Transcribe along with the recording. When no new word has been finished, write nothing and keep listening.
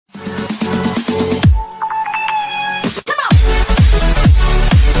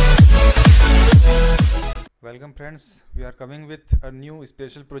welcome friends. We are coming with a new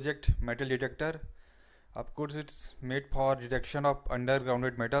special project, metal detector. Of course, it's made for detection of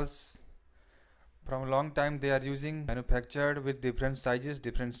undergrounded metals. From a long time they are using manufactured with different sizes,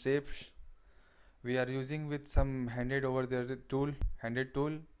 different shapes. We are using with some handed over there tool, handed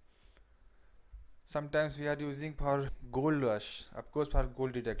tool. Sometimes we are using for gold rush, of course for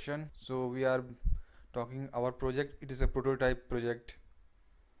gold detection. So we are talking our project. It is a prototype project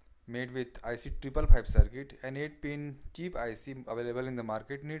made with IC 555 circuit. An 8-pin cheap IC available in the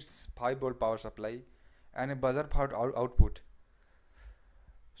market needs 5-volt power supply and a buzzer for output.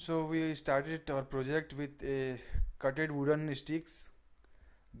 So we started our project with a cutted wooden sticks.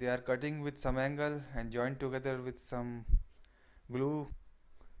 They are cutting with some angle and joined together with some glue.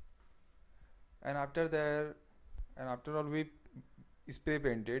 And after all we spray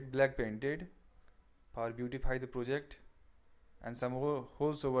painted, black painted for beautify the project, and some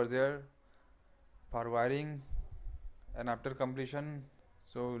holes over there for wiring. And after completion,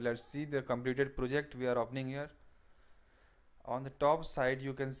 so let's see the completed project we are opening here. On the top side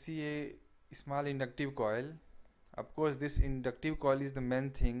you can see a small inductive coil. Of course this inductive coil is the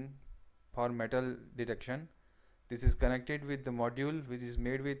main thing for metal detection. This is connected with the module which is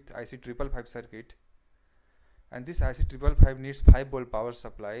made with IC 555 circuit, and this IC 555 needs 5-volt power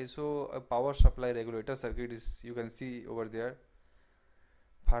supply. So a power supply regulator circuit is, you can see over there.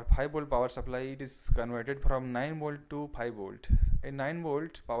 For 5-volt power supply it is converted from 9-volt to 5-volt. A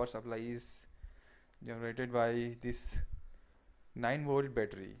 9-volt power supply is generated by this 9-volt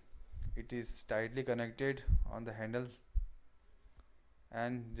battery. It is tightly connected on the handle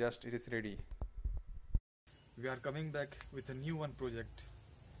and just it is ready. We are coming back with a new one project.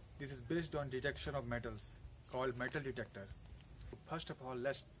 This is based on detection of metals called metal detector. First of all,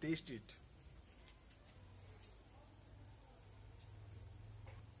 let's taste it.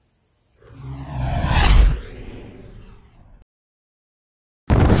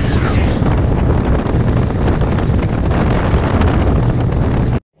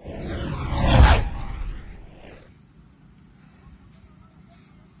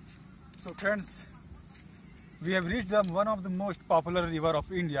 So friends, we have reached one of the most popular river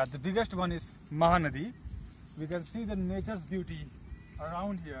of India. The biggest one is Mahanadi. We can see the nature's beauty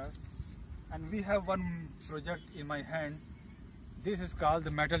around here, and we have one project in my hand. This is called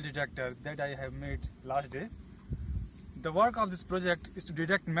the metal detector that I have made last day. The work of this project is to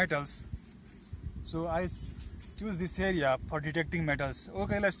detect metals. So I choose this area for detecting metals.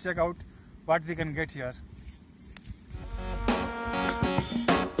 Okay, let's check out what we can get here.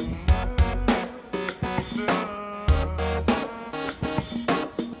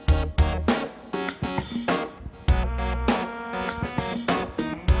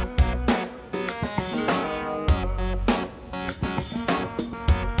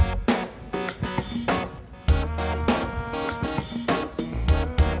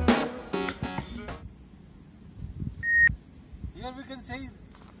 Here we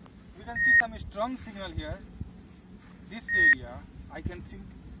can see some strong signal here. This area I can think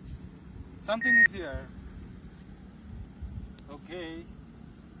something is here. Okay,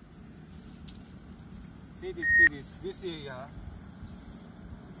 see this area,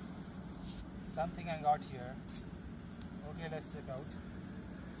 something I got here. Okay, let's check out.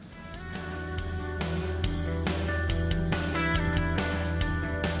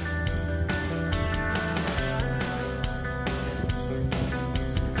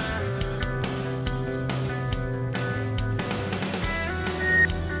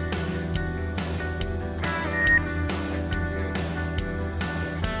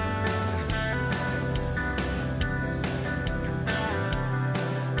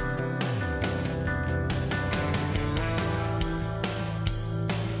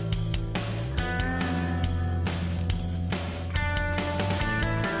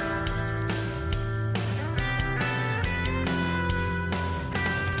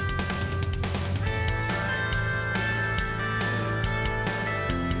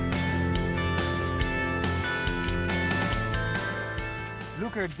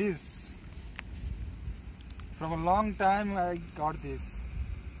 Look at this. From a long time I got this.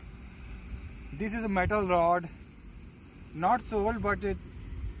 This is a metal rod, not so old, but it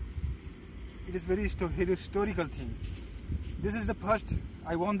is very historical thing. This is the first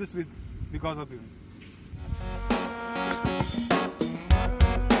I won this with because of him.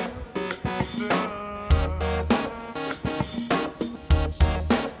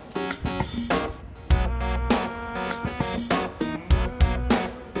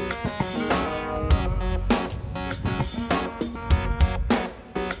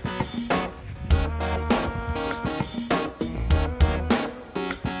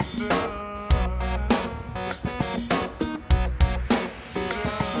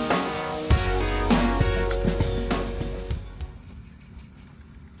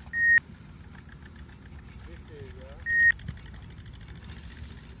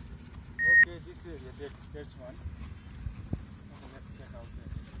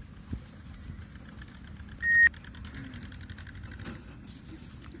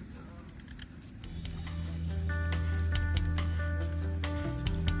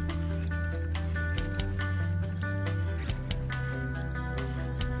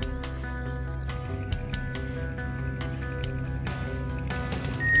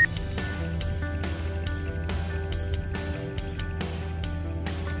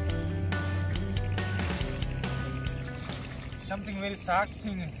 something very sharp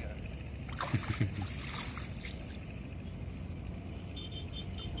thing is here.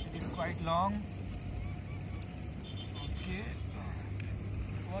 It is quite long. Okay.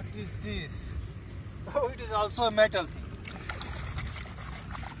 What is this? Oh, it is also a metal thing.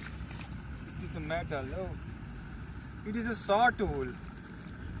 It is a metal. Oh, it is a saw tool,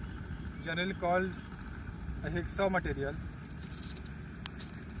 generally called a hacksaw material.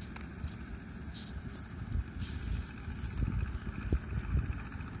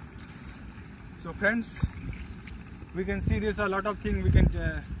 So friends, we can see there's a lot of things we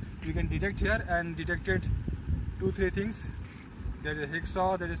can detect here, and detected 2-3 things. There is a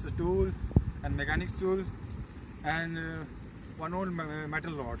hacksaw, there is a tool and mechanics tool, and one old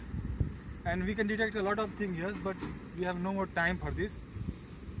metal rod. And we can detect a lot of things here, but we have no more time for this,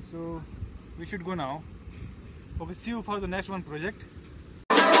 so we should go now. Okay, see you for the next one project.